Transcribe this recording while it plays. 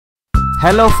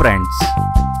Hello friends,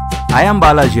 I am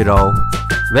Balaji Rao.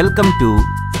 Welcome to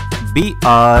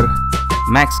BR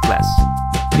Max class.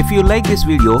 If you like this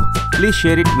video, please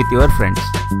share it with your friends.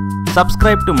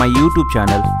 Subscribe to my YouTube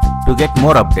channel to get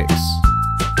more updates.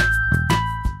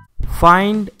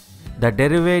 Find the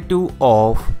derivative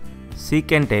of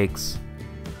secant x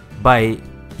by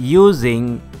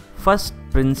using first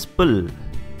principle.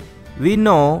 We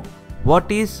know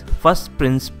what is first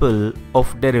principle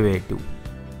of derivative.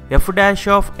 F dash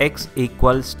of x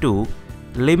equals to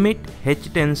limit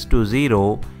h tends to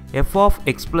 0 f of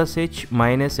x plus h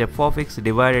minus f of x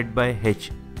divided by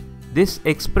h. This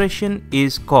expression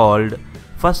is called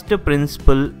first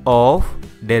principle of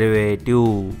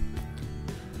derivative.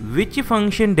 Which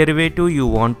function derivative you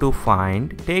want to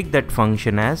find, take that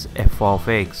function as f of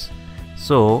x.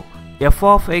 So f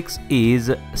of x is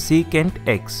secant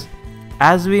x.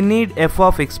 As we need f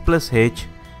of x plus h,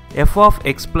 f of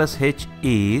x plus h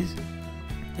is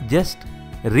just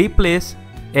replace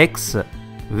x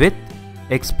with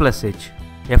x plus h.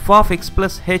 F of x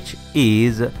plus h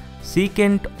is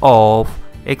secant of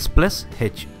x plus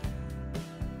h.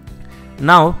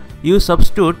 Now you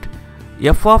substitute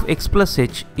f of x plus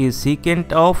h is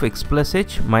secant of x plus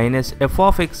h minus f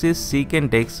of x is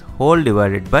secant x whole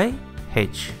divided by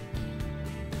h.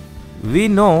 We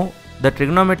know the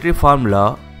trigonometry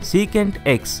formula secant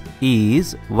x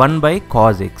is 1 by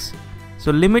cos x. So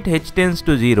limit h tends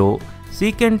to 0,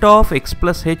 secant of x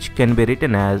plus h can be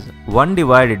written as 1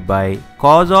 divided by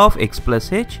cos of x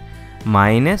plus h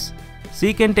minus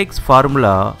secant x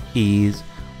formula is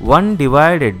 1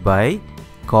 divided by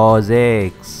cos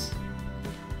x.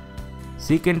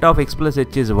 Secant of x plus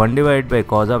h is 1 divided by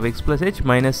cos of x plus h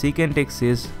minus secant x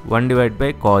is 1 divided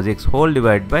by cos x whole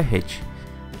divided by h.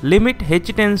 Limit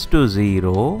h tends to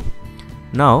 0.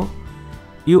 Now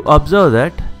you observe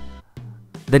that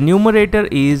the numerator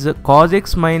is cos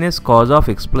x minus cos of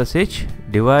x plus h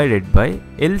divided by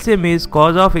LCM is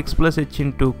cos of x plus h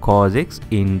into cos x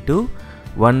into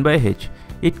 1 by h.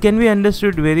 It can be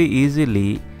understood very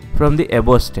easily from the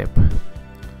above step.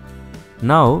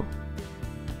 Now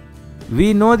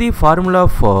we know the formula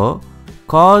for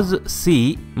cos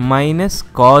c minus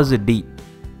cos d.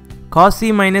 Cos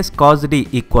c minus cos d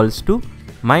equals to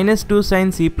minus 2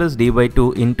 sin c plus d by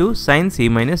 2 into sin c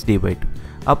minus d by 2.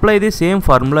 Apply the same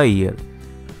formula here.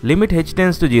 Limit h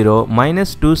tends to 0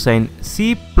 minus 2 sin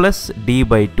c plus d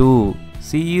by 2.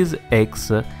 C is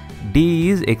x, d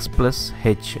is x plus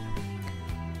h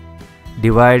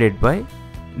divided by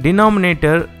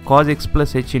denominator cos x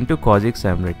plus h into cos x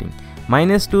I am writing.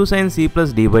 Minus 2 sin c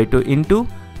plus d by 2 into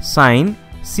sin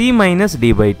c minus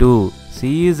d by 2.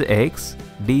 C is x,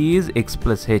 d is x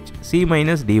plus h, c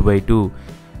minus d by 2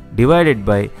 divided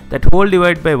by that whole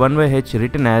divided by 1 by h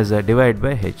written as divided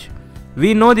by h.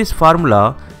 We know this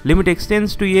formula limit x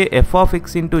tends to a f of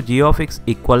x into g of x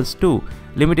equals to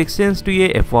limit x tends to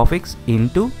a f of x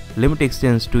into limit x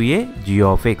tends to a g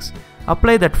of x.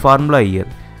 Apply that formula here.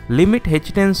 Limit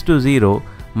h tends to 0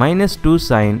 minus 2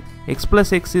 sin x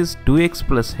plus x is 2x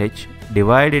plus h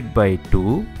divided by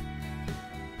 2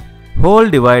 whole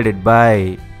divided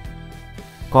by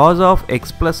cos of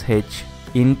x plus h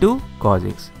into cos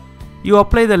x. You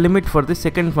apply the limit for the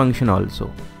second function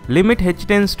also. Limit h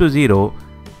tends to 0,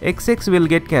 xx will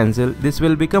get cancelled. This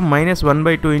will become minus 1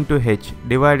 by 2 into h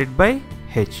divided by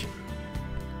h.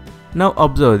 Now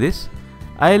observe this.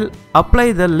 I'll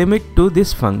apply the limit to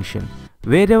this function.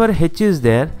 Wherever h is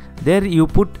there you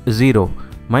put 0.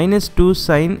 Minus 2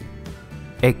 sin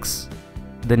x.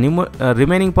 The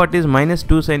remaining part is minus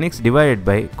 2 sin x divided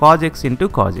by cos x into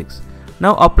cos x.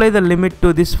 Now apply the limit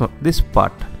to this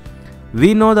part.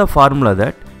 We know the formula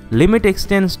that limit x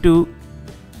tends to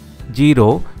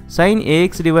 0 sin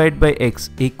ax divided by x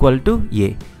equal to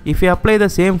a. If you apply the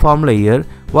same formula here,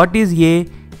 what is a?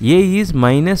 A is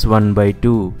minus 1 by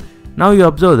 2. Now you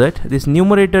observe that this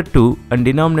numerator 2 and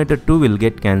denominator 2 will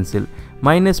get cancelled.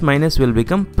 Minus minus will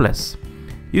become plus.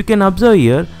 You can observe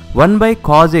here 1 by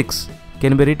cos x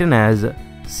can be written as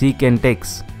secant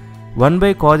x. 1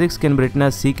 by cos x can be written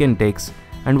as secant x,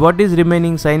 and what is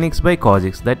remaining sin x by cos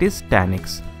x, that is tan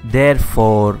x.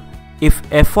 Therefore, if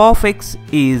f of x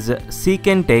is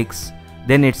secant x,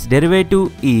 then its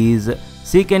derivative is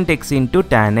secant x into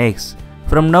tan x.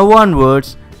 From now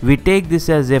onwards, we take this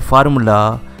as a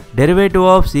formula. Derivative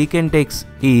of secant x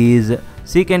is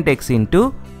secant x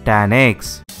into tan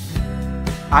x.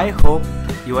 I hope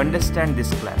you understand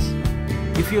this class.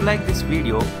 If you like this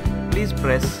video, please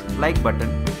press like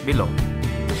button below.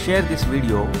 Share this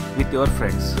video with your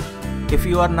friends. If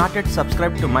you are not yet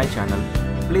subscribed to my channel,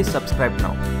 please subscribe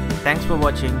now. Thanks for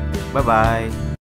watching. Bye bye.